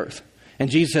on the earth.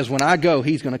 And Jesus says, when I go,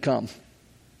 He's going to come.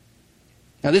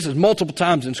 Now, this is multiple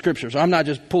times in Scripture, so I'm not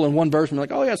just pulling one verse and be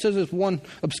like, oh, yeah, it says this one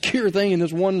obscure thing and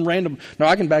this one random. No,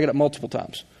 I can back it up multiple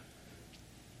times.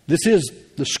 This is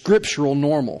the scriptural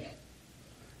normal.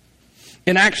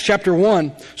 In Acts chapter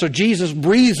 1, so Jesus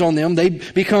breathes on them. They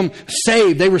become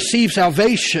saved. They receive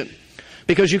salvation,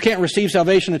 because you can't receive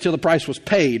salvation until the price was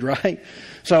paid, right?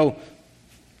 So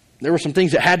there were some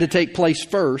things that had to take place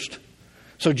first.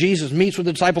 So Jesus meets with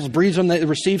the disciples, breathes on them, they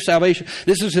receive salvation.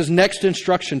 This is His next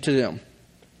instruction to them.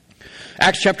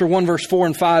 Acts chapter 1, verse 4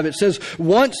 and 5, it says,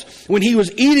 once when He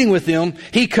was eating with them,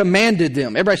 He commanded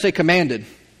them. Everybody say commanded.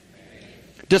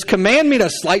 Does command mean a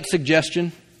slight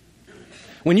suggestion?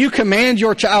 When you command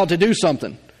your child to do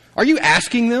something, are you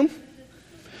asking them?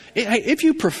 If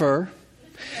you prefer,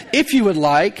 if you would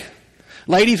like,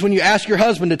 ladies, when you ask your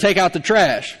husband to take out the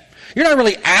trash, you're not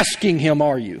really asking him,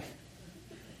 are you?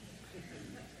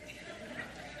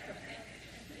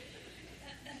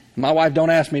 My wife don't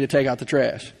ask me to take out the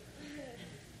trash.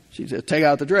 She says, take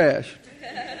out the trash.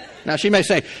 Now, she may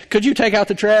say, could you take out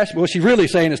the trash? But what she's really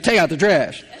saying is, take out the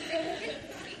trash.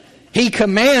 He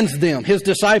commands them, His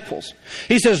disciples.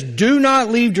 He says, do not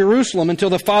leave Jerusalem until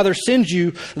the Father sends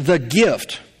you the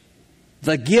gift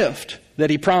that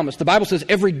He promised. The Bible says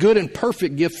every good and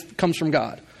perfect gift comes from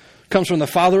God, comes from the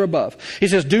Father above. He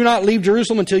says, do not leave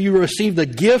Jerusalem until you receive the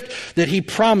gift that He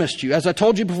promised you. As I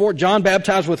told you before, John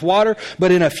baptized with water,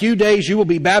 but in a few days you will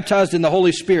be baptized in the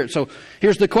Holy Spirit. So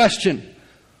here's the question.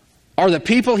 Are the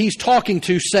people He's talking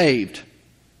to saved?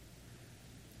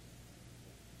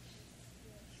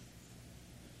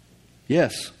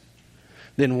 Yes.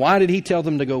 Then why did He tell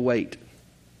them to go wait?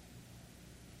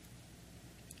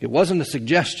 It wasn't a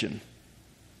suggestion.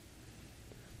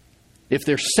 If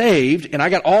they're saved, and I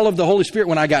got all of the Holy Spirit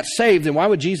when I got saved, then why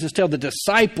would Jesus tell the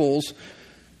disciples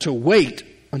to wait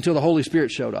until the Holy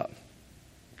Spirit showed up?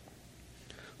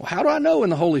 Well, how do I know when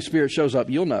the Holy Spirit shows up?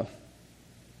 You'll know.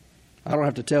 I don't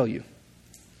have to tell you.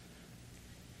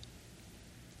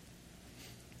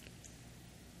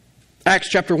 Acts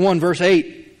chapter 1, verse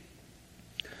 8.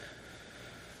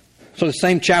 So the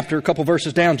same chapter, a couple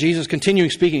verses down, Jesus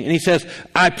continuing speaking, and He says,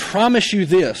 I promise you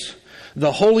this,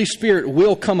 the Holy Spirit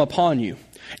will come upon you,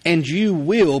 and you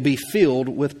will be filled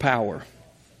with power.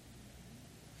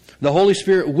 The Holy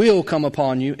Spirit will come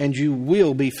upon you, and you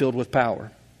will be filled with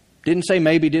power. Didn't say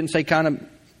maybe, didn't say kind of,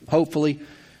 hopefully.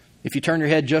 If you turn your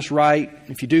head just right,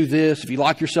 if you do this, if you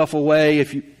lock yourself away,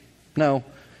 No.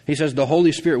 He says the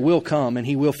Holy Spirit will come, and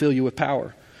He will fill you with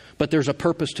power. But there's a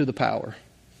purpose to the power.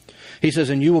 He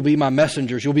says, and you will be my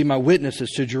messengers. You'll be my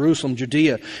witnesses to Jerusalem,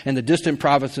 Judea, and the distant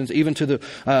provinces, even to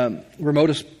the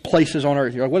remotest places on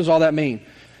earth. You're like, what does all that mean?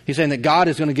 He's saying that God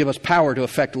is going to give us power to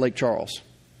affect Lake Charles.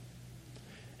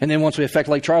 And then once we affect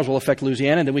Lake Charles, we'll affect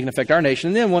Louisiana, and then we can affect our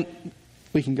nation. And then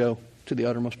we can go to the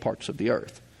uttermost parts of the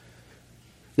earth.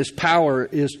 This power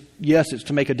is, yes, it's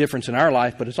to make a difference in our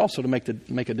life, but it's also to make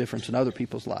a difference in other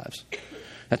people's lives.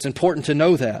 That's important to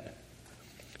know that.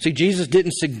 See, Jesus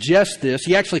didn't suggest this.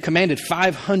 He actually commanded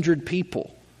 500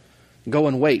 people go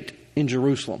and wait in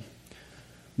Jerusalem.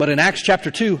 But in Acts chapter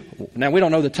 2, now we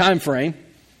don't know the time frame,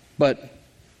 but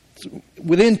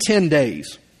within 10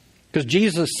 days, because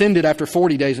Jesus ascended after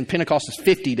 40 days and Pentecost is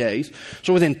 50 days.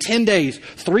 So within 10 days,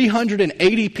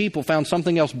 380 people found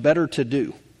something else better to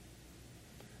do.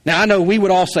 Now I know we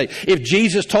would all say, if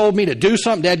Jesus told me to do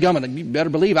something, dadgummit, you better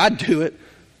believe I'd do it.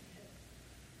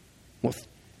 Well,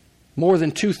 more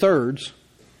than 2/3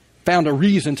 found a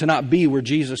reason to not be where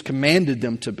Jesus commanded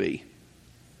them to be.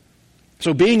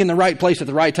 So being in the right place at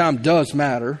the right time does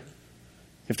matter.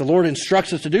 If the Lord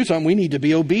instructs us to do something, we need to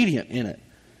be obedient in it.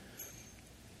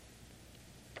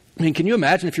 I mean, can you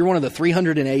imagine if you're one of the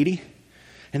 380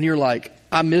 and you're like,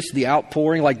 I missed the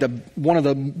outpouring, like one of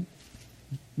the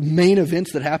main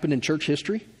events that happened in church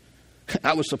history?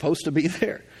 I was supposed to be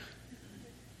there.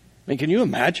 I mean, can you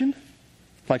imagine?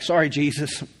 Like, sorry,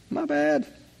 Jesus, my bad.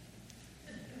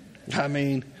 I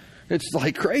mean, it's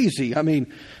like crazy. I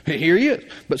mean, here he is.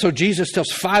 But so Jesus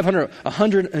tells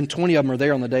 120 of them are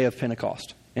there on the day of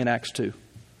Pentecost in Acts 2.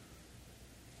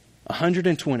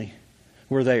 120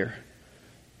 were there.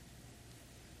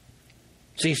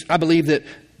 See, I believe that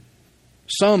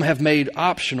some have made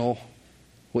optional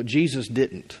what Jesus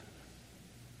didn't.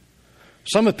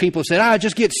 Some of people have said,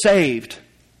 just get saved.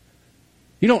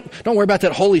 You don't worry about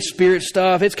that Holy Spirit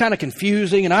stuff. It's kind of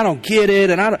confusing, and I don't get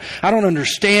it, and I don't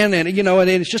understand, and and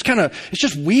it's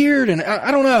just weird, and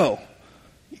I don't know.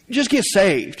 Just get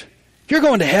saved. If you're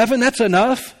going to heaven, that's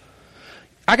enough.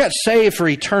 I got saved for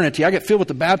eternity. I got filled with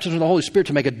the baptism of the Holy Spirit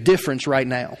to make a difference right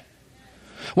now.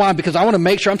 Why? Because I want to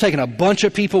make sure I'm taking a bunch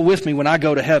of people with me when I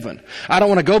go to heaven. I don't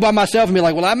want to go by myself and be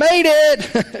like, well, I made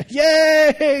it.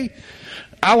 Yay.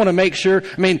 I want to make sure,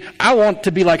 I want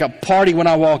to be like a party when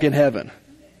I walk in heaven.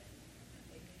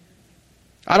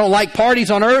 I don't like parties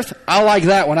on earth. I like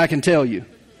that one, I can tell you.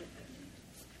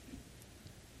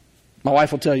 My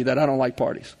wife will tell you that. I don't like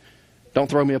parties. Don't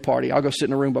throw me a party. I'll go sit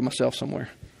in a room by myself somewhere.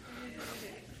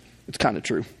 It's kind of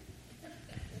true.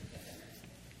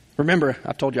 Remember,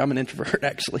 I've told you I'm an introvert,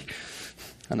 actually.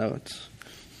 I know it's...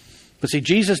 But see,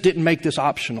 Jesus didn't make this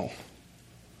optional.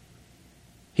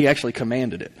 He actually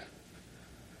commanded it.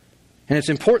 And it's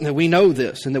important that we know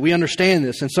this and that we understand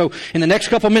this. And so in the next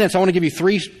couple of minutes, I want to give you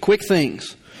 3 quick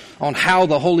things on how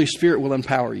the Holy Spirit will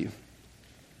empower you.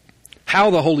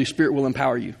 How the Holy Spirit will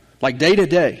empower you, like day to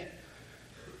day.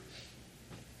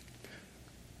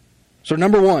 So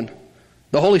number 1,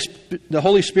 the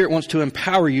Holy Spirit wants to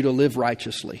empower you to live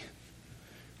righteously.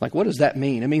 Like, what does that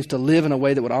mean? It means to live in a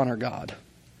way that would honor God.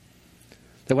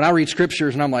 That when I read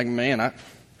scriptures and I'm like, man,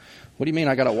 what do you mean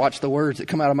I got to watch the words that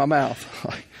come out of my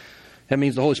mouth? That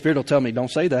means the Holy Spirit will tell me,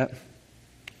 don't say that.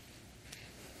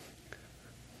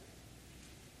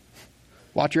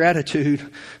 Watch your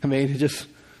attitude. Just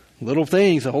little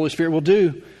things the Holy Spirit will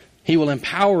do. He will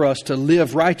empower us to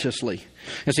live righteously.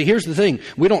 And see, here's the thing.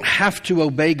 We don't have to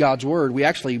obey God's word. We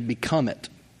actually become it.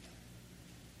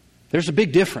 There's a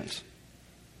big difference.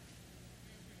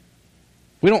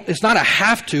 It's not a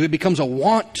have to. It becomes a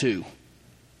want to.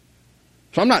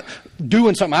 So I'm not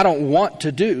doing something I don't want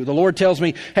to do. The Lord tells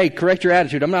me, hey, correct your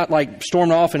attitude. I'm not like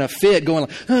storming off in a fit going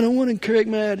like, I don't want to correct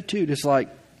my attitude. It's like,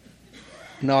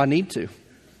 no, I need to.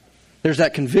 There's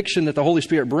that conviction that the Holy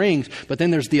Spirit brings, but then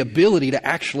there's the ability to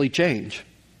actually change.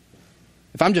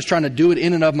 If I'm just trying to do it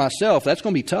in and of myself, that's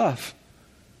going to be tough.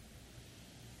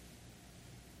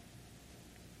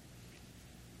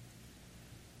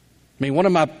 One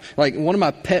of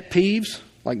my pet peeves,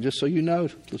 just so you know,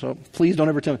 so please don't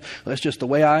ever tell me, that's just the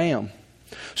way I am.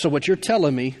 So what you're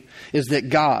telling me is that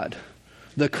God,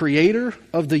 the creator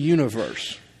of the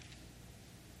universe,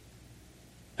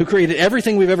 who created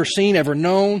everything we've ever seen, ever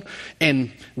known,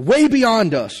 and way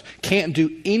beyond us, can't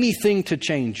do anything to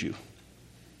change you.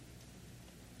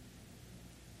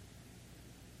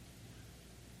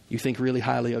 You think really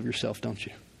highly of yourself, don't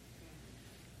you?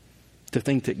 To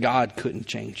think that God couldn't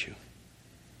change you.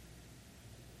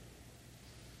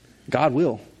 God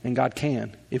will, and God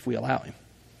can, if we allow Him.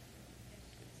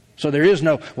 So there is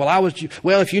no,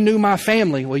 if you knew my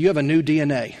family, you have a new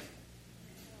DNA.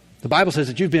 The Bible says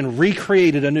that you've been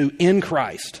recreated anew in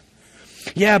Christ.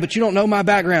 Yeah, but you don't know my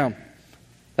background.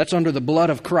 That's under the blood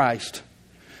of Christ.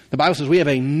 The Bible says we have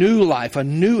a new life, a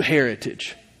new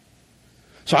heritage.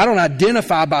 So I don't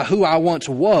identify by who I once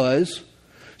was.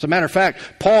 As a matter of fact,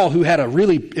 Paul, who had a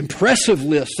really impressive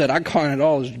list, said, I count it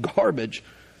all as garbage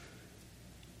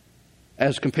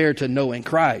as compared to knowing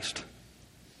Christ.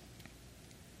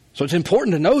 So it's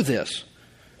important to know this.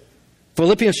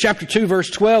 Philippians chapter 2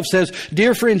 verse 12 says,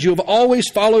 Dear friends, you have always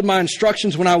followed my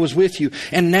instructions when I was with you.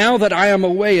 And now that I am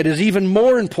away, it is even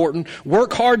more important.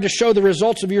 Work hard to show the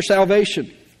results of your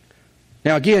salvation.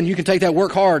 Now again, you can take that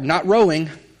work hard, not rowing.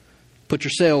 Put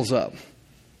your sails up.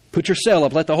 Put your sail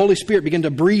up. Let the Holy Spirit begin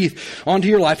to breathe onto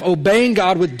your life, obeying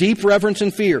God with deep reverence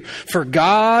and fear. For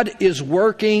God is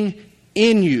working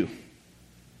in you.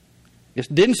 It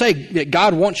didn't say that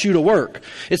God wants you to work.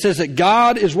 It says that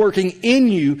God is working in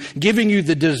you, giving you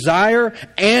the desire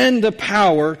and the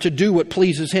power to do what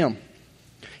pleases Him.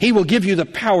 He will give you the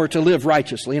power to live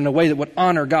righteously in a way that would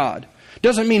honor God.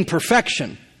 Doesn't mean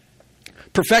perfection.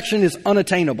 Perfection is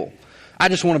unattainable. I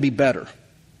just want to be better.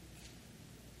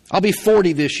 I'll be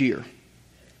 40 this year.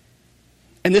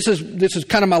 And this is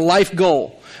kind of my life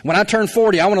goal. When I turn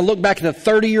 40, I want to look back at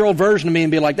the 30-year-old version of me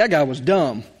and be like, that guy was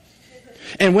dumb.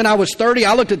 And when I was 30,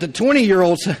 I looked at the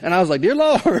 20-year-olds and I was like, dear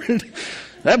Lord,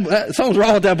 something's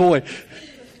wrong with that boy.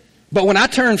 But when I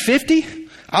turn 50,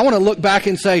 I want to look back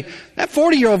and say, that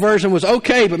 40-year-old version was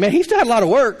okay, but man, he still had a lot of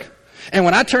work. And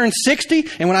when I turn 60,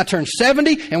 and when I turn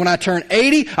 70, and when I turn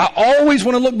 80, I always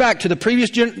want to look back to the previous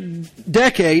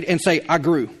decade and say, I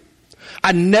grew.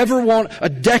 I never want a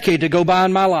decade to go by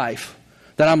in my life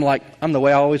that I'm like, I'm the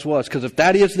way I always was. Because if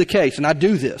that is the case, and I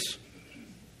do this,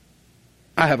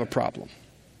 I have a problem.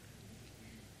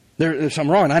 There's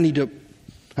something wrong. I need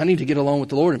to get along with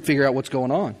the Lord and figure out what's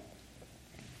going on.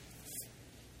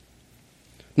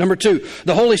 Number 2,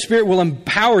 the Holy Spirit will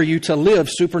empower you to live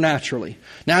supernaturally.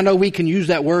 Now, I know we can use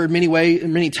that word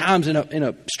many times in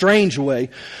a strange way,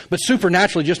 but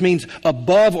supernaturally just means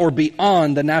above or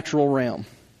beyond the natural realm.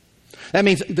 That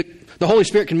means the Holy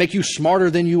Spirit can make you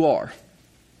smarter than you are.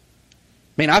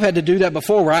 I mean, I've had to do that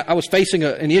before where I was facing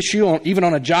an issue even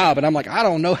on a job, and I'm like, I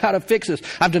don't know how to fix this.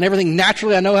 I've done everything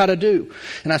naturally I know how to do.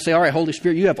 And I say, all right, Holy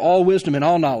Spirit, you have all wisdom and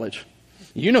all knowledge.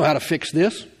 You know how to fix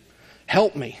this.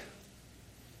 Help me.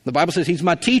 The Bible says He's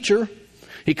my teacher.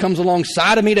 He comes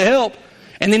alongside of me to help.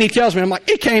 And then He tells me, I'm like,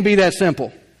 it can't be that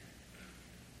simple.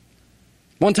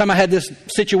 One time I had this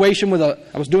situation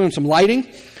I was doing some lighting,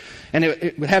 and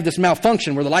it would have this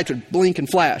malfunction where the lights would blink and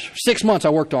flash. 6 months I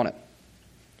worked on it.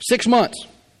 6 months.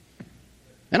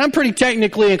 And I'm pretty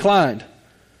technically inclined.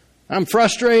 I'm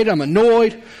frustrated. I'm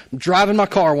annoyed. I'm driving my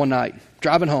car one night,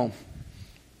 driving home.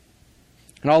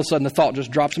 And all of a sudden the thought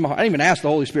just drops in my heart. I didn't even ask the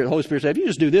Holy Spirit. The Holy Spirit said, if you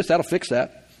just do this, that'll fix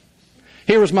that.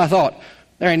 Here was my thought.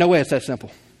 There ain't no way it's that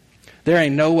simple. There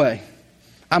ain't no way.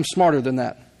 I'm smarter than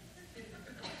that.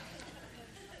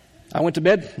 I went to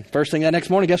bed. First thing that next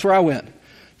morning, guess where I went?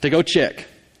 To go check.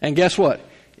 And guess what?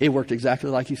 It worked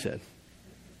exactly like He said.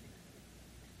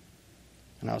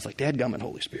 And I was like, dadgummit,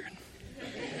 Holy Spirit.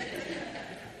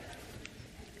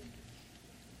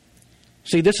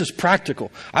 See, this is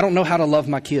practical. I don't know how to love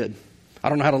my kid. I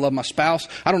don't know how to love my spouse.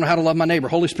 I don't know how to love my neighbor.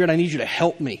 Holy Spirit, I need you to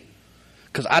help me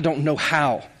because I don't know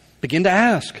how. Begin to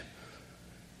ask.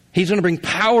 He's going to bring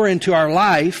power into our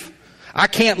life. I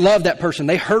can't love that person.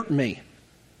 They hurt me.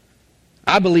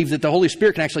 I believe that the Holy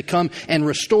Spirit can actually come and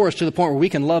restore us to the point where we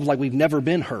can love like we've never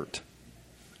been hurt.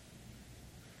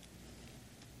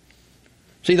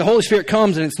 See, the Holy Spirit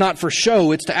comes and it's not for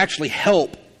show. It's to actually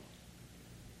help.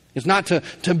 It's not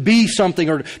to be something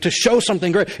or to show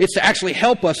something great. It's to actually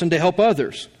help us and to help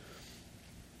others.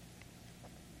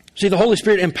 See, the Holy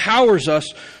Spirit empowers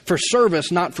us for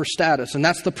service, not for status. And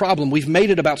that's the problem. We've made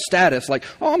it about status. Like,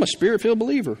 oh, I'm a Spirit-filled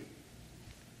believer.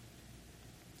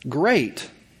 Great.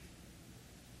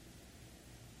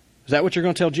 Is that what you're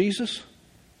going to tell Jesus?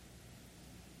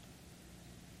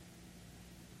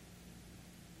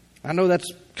 I know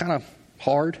that's kind of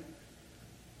hard.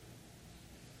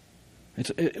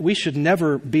 We should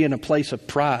never be in a place of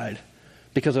pride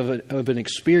because of an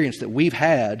experience that we've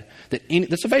had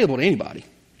that's available to anybody.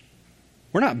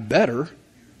 We're not better.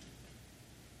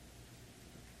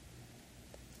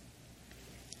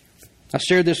 I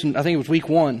shared this I think it was week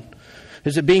 1.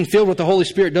 Is that being filled with the Holy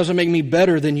Spirit doesn't make me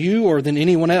better than you or than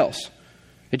anyone else.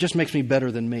 It just makes me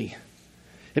better than me.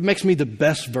 It makes me the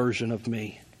best version of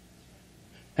me.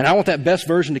 And I want that best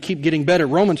version to keep getting better.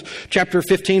 Romans chapter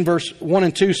 15, verse 1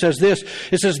 and 2 says this.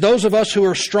 It says, those of us who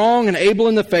are strong and able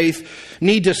in the faith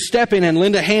need to step in and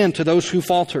lend a hand to those who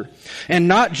falter. And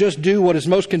not just do what is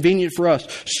most convenient for us.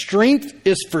 Strength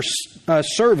is for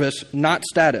service, not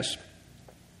status.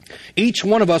 Each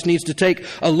one of us needs to take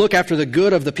a look after the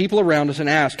good of the people around us and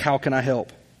ask, how can I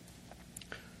help?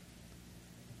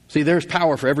 See, there's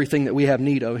power for everything that we have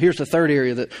need of. Here's the third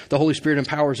area that the Holy Spirit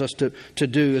empowers us to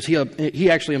do is He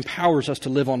actually empowers us to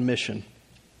live on mission.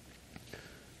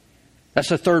 That's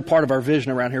the third part of our vision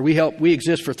around here. We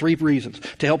exist for 3 reasons.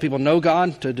 To help people know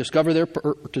God, to discover their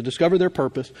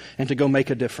purpose, and to go make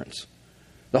a difference.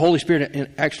 The Holy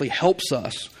Spirit actually helps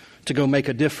us to go make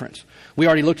a difference. We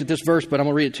already looked at this verse, but I'm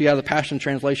going to read it to you out of the Passion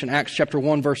Translation. Acts chapter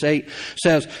 1, verse 8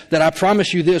 says that I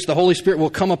promise you this, the Holy Spirit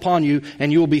will come upon you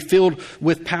and you will be filled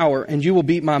with power and you will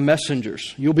be my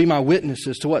messengers. You'll be my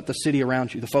witnesses to what? The city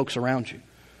around you, the folks around you.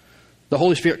 The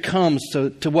Holy Spirit comes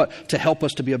to what? To help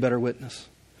us to be a better witness.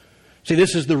 See,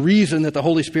 this is the reason that the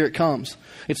Holy Spirit comes.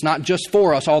 It's not just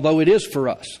for us, although it is for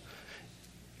us.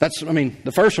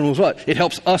 The first one was what? It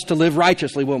helps us to live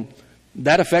righteously. Well,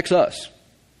 that affects us.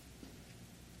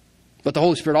 But the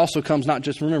Holy Spirit also comes not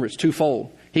just, remember, it's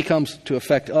twofold. He comes to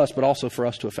affect us, but also for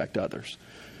us to affect others.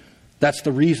 That's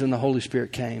the reason the Holy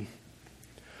Spirit came.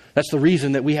 That's the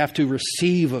reason that we have to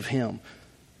receive of Him.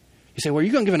 You You say, well, are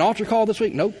you going to give an altar call this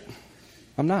week? Nope,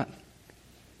 I'm not.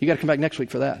 You got to come back next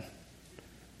week for that.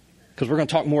 Because we're going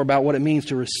to talk more about what it means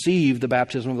to receive the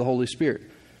baptism of the Holy Spirit.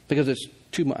 Because it's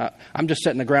too much. I'm just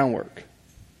setting the groundwork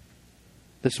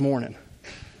this morning.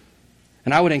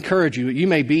 And I would encourage you, you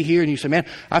may be here and you say, man,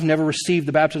 I've never received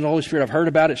the baptism of the Holy Spirit. I've heard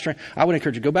about it. I would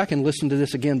encourage you, go back and listen to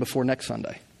this again before next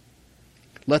Sunday.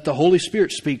 Let the Holy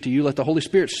Spirit speak to you. Let the Holy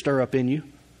Spirit stir up in you.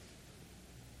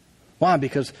 Why?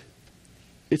 Because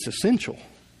it's essential.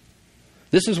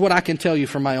 This is what I can tell you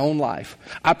from my own life.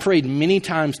 I prayed many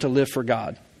times to live for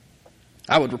God.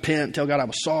 I would repent, tell God I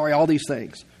was sorry, all these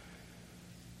things.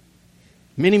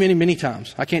 Many, many, many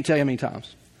times. I can't tell you how many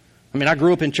times. I mean, I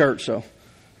grew up in church, so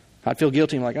I'd feel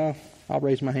guilty. I'm like, oh, I'll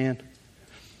raise my hand.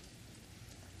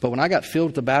 But when I got filled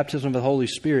with the baptism of the Holy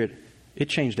Spirit, it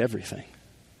changed everything.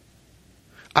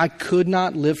 I could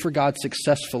not live for God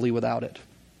successfully without it.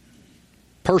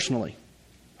 Personally.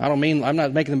 I'm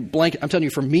not making them blanket. I'm telling you,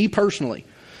 for me personally,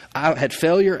 I had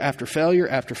failure after failure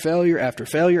after failure after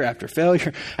failure after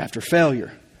failure after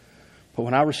failure. But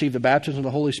when I received the baptism of the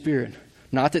Holy Spirit,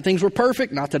 not that things were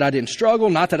perfect, not that I didn't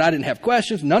struggle, not that I didn't have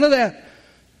questions, none of that.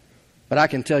 But I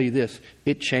can tell you this,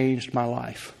 it changed my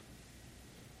life.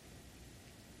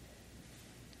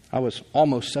 I was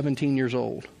almost 17 years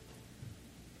old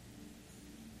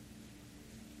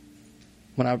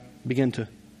when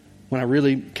I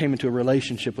really came into a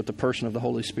relationship with the person of the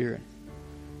Holy Spirit.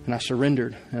 And I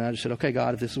surrendered. And I just said, okay,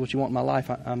 God, if this is what you want in my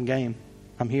life, I'm game.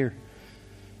 I'm here.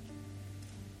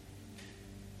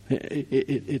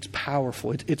 It's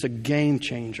powerful. It's a game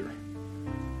changer.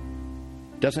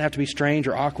 It doesn't have to be strange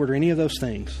or awkward or any of those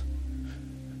things.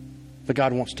 But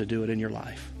God wants to do it in your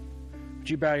life. Would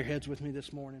you bow your heads with me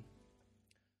this morning?